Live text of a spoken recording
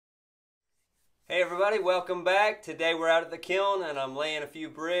Hey everybody, welcome back. Today we're out at the kiln and I'm laying a few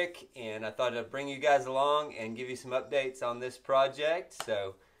brick, and I thought I'd bring you guys along and give you some updates on this project.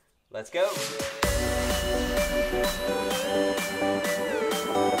 So let's go.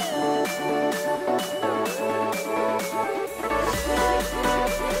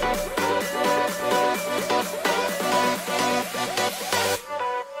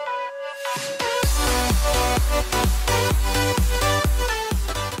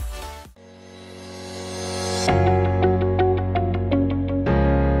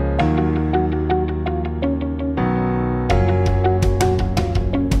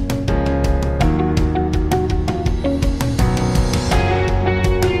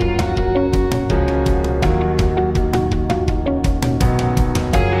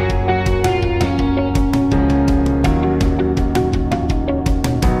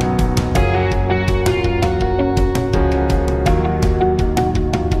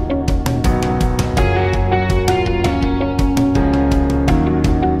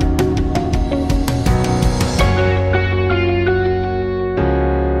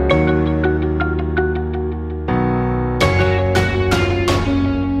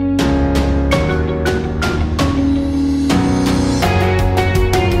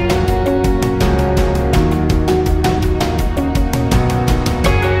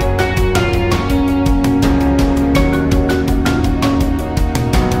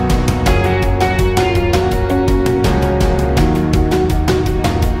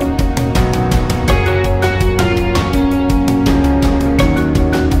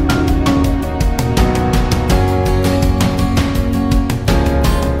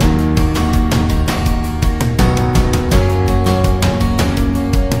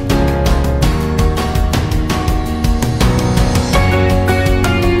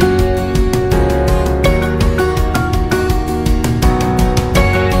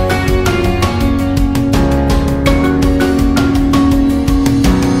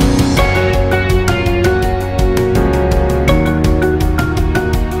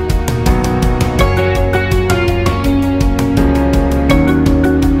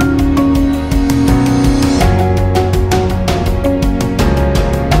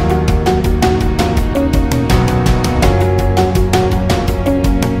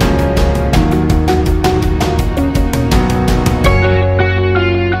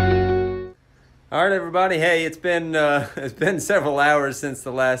 All right, everybody. Hey, it's been several hours since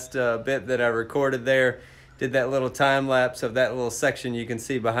the last bit that I recorded there. Did that little time lapse of that little section you can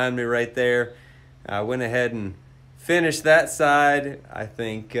see behind me right there. I went ahead and finished that side. I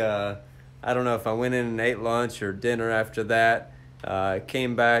think I don't know if I went in and ate lunch or dinner after that.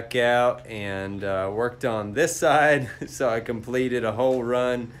 Came back out and worked on this side, so I completed a whole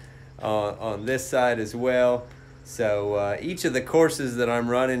run on this side as well. So each of the courses that I'm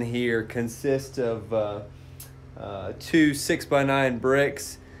running here consist of two 6x9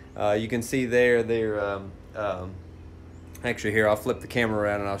 bricks. You can see there, they're actually here, I'll flip the camera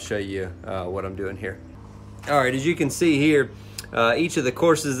around and I'll show you what I'm doing here. All right, as you can see here, each of the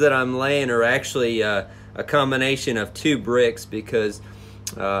courses that I'm laying are actually a combination of two bricks, because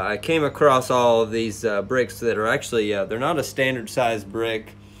I came across all of these bricks that are actually, they're not a standard size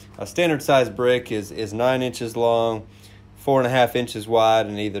brick. A standard size brick is 9 inches long, 4.5 inches wide,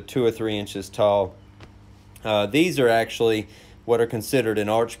 and either 2 or 3 inches tall. These are actually what are considered an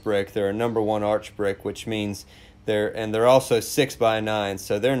arch brick. They're a #1 arch brick, which means they're also 6x9.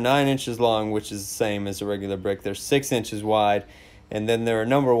 So they're 9 inches long, which is the same as a regular brick. They're 6 inches wide, and then they're a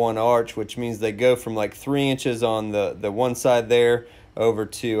 #1 arch, which means they go from like 3 inches on the one side there over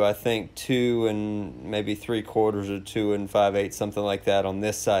to, I think, 2 and maybe 3/4 or 2 and 5/8, something like that on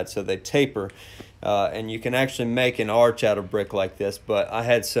this side. So they taper, and you can actually make an arch out of brick like this. But I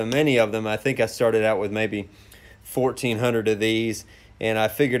had so many of them, I think I started out with maybe 1,400 of these, and I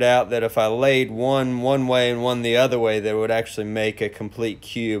figured out that if I laid one way and one the other way, that would actually make a complete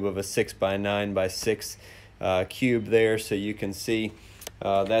cube of a 6x9x6 cube there. So you can see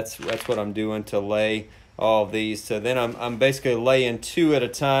that's what I'm doing to lay all of these. So then I'm basically laying 2 at a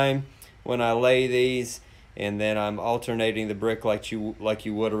time when I lay these, and then I'm alternating the brick like you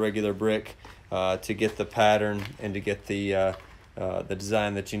would a regular brick to get the pattern and to get the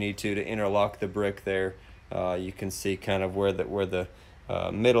design that you need to interlock the brick there. You can see kind of where the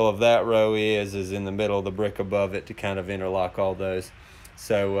middle of that row is in the middle of the brick above it, to kind of interlock all those.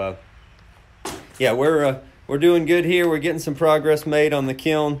 So yeah, we're doing good here. We're getting some progress made on the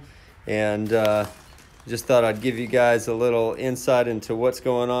kiln, and just thought I'd give you guys a little insight into what's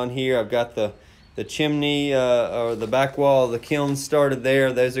going on here. I've got the chimney or the back wall of the kiln started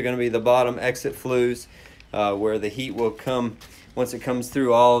there. Those are going to be the bottom exit flues where the heat will come once it comes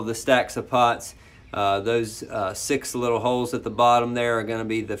through all of the stacks of pots. Those 6 little holes at the bottom there are going to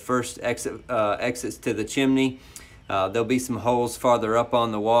be the first exits to the chimney. There'll be some holes farther up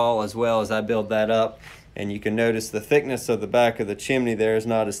on the wall as well as I build that up. And you can notice the thickness of the back of the chimney there is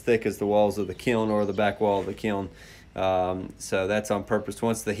not as thick as the walls of the kiln or the back wall of the kiln. So that's on purpose.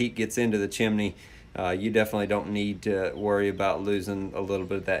 Once the heat gets into the chimney, you definitely don't need to worry about losing a little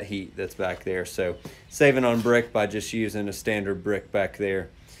bit of that heat that's back there. So saving on brick by just using a standard brick back there.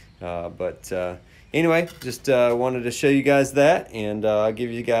 Anyway, just wanted to show you guys that, and I'll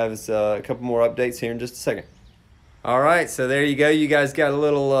give you guys a couple more updates here in just a second. All right, so there you go. You guys got a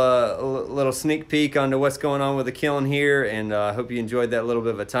little sneak peek onto what's going on with the kiln here, and I hope you enjoyed that little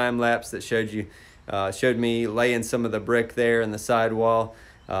bit of a time lapse that showed me laying some of the brick there in the side wall.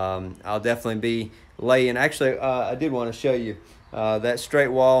 I'll definitely be laying. Actually, I did want to show you that straight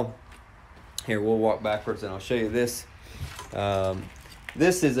wall. Here, we'll walk backwards, and I'll show you this.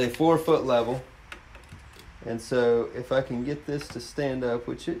 This is a 4-foot level, and so if I can get this to stand up,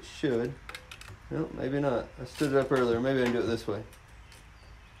 which it should. No, maybe not. I stood it up earlier. Maybe I can do it this way.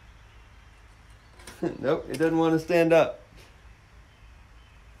 Nope, it doesn't want to stand up.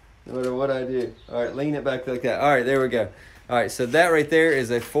 No matter what I do. All right, lean it back like that. All right, there we go. All right, so that right there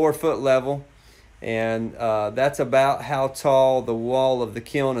is a 4-foot level, and that's about how tall the wall of the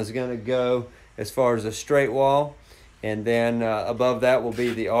kiln is going to go as far as a straight wall. And then above that will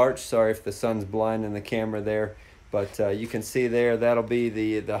be the arch. Sorry if the sun's blinding the camera there. But you can see there, that'll be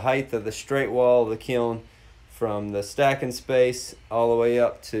the height of the straight wall of the kiln from the stacking space all the way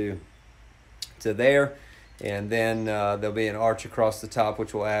up to there. And then there'll be an arch across the top,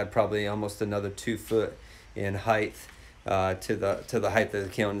 which will add probably almost another 2 foot in height to the height of the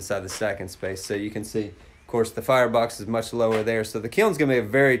kiln inside the stacking space. So you can see, of course, the firebox is much lower there. So the kiln's gonna be a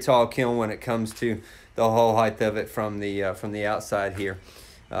very tall kiln when it comes to the whole height of it from the outside here.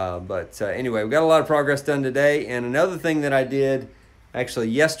 Anyway, we got a lot of progress done today. And another thing that I did actually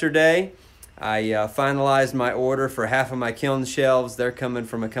yesterday, I finalized my order for half of my kiln shelves. They're coming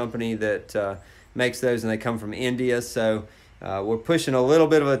from a company that makes those, and they come from India. So we're pushing a little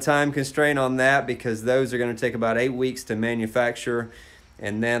bit of a time constraint on that because those are going to take about 8 weeks to manufacture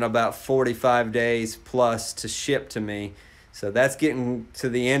and then about 45 days plus to ship to me. So that's getting to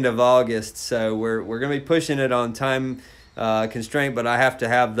the end of August. So we're going to be pushing it on time constraint, but I have to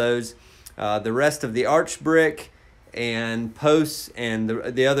have those. The rest of the arch brick and posts and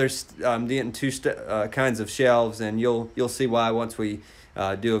the others, I'm getting 2 kinds of shelves, and you'll see why once we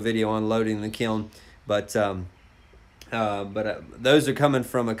do a video on loading the kiln. But those are coming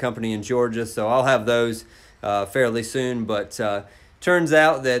from a company in Georgia, so I'll have those fairly soon. But turns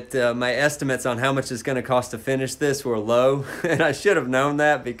out that my estimates on how much it's going to cost to finish this were low, and I should have known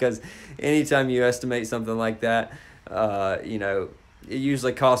that, because anytime you estimate something like that, you know, it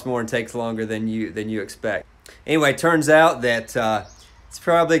usually costs more and takes longer than you expect. Anyway, turns out that it's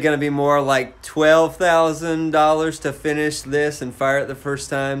probably going to be more like $12,000 to finish this and fire it the first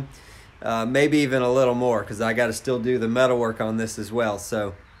time. Maybe even a little more, because I got to still do the metal work on this as well.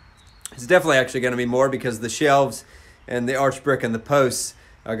 So it's definitely actually going to be more, because the shelves and the arch brick and the posts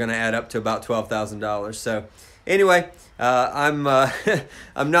are going to add up to about $12,000. So anyway, I'm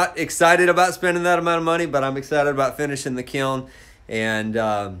not excited about spending that amount of money, but I'm excited about finishing the kiln,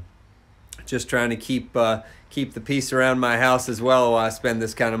 and just trying to keep the peace around my house as well while I spend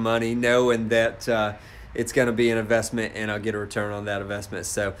this kind of money, knowing that it's going to be an investment and I'll get a return on that investment.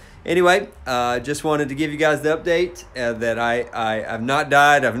 So anyway, just wanted to give you guys the update that I've not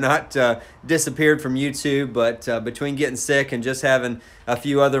died, I've not disappeared from YouTube, but between getting sick and just having a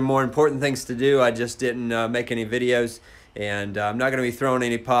few other more important things to do, I just didn't make any videos. And I'm not going to be throwing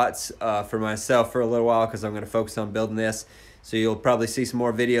any pots for myself for a little while, because I'm going to focus on building this. So you'll probably see some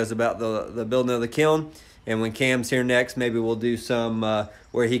more videos about the building of the kiln. And when Cam's here next, maybe we'll do some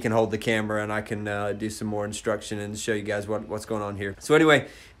where he can hold the camera and I can do some more instruction and show you guys what's going on here. So anyway,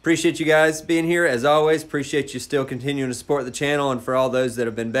 appreciate you guys being here. As always, appreciate you still continuing to support the channel. And for all those that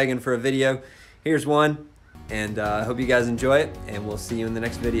have been begging for a video, here's one. And I hope you guys enjoy it. And we'll see you in the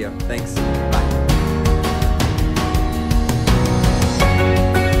next video. Thanks. Bye.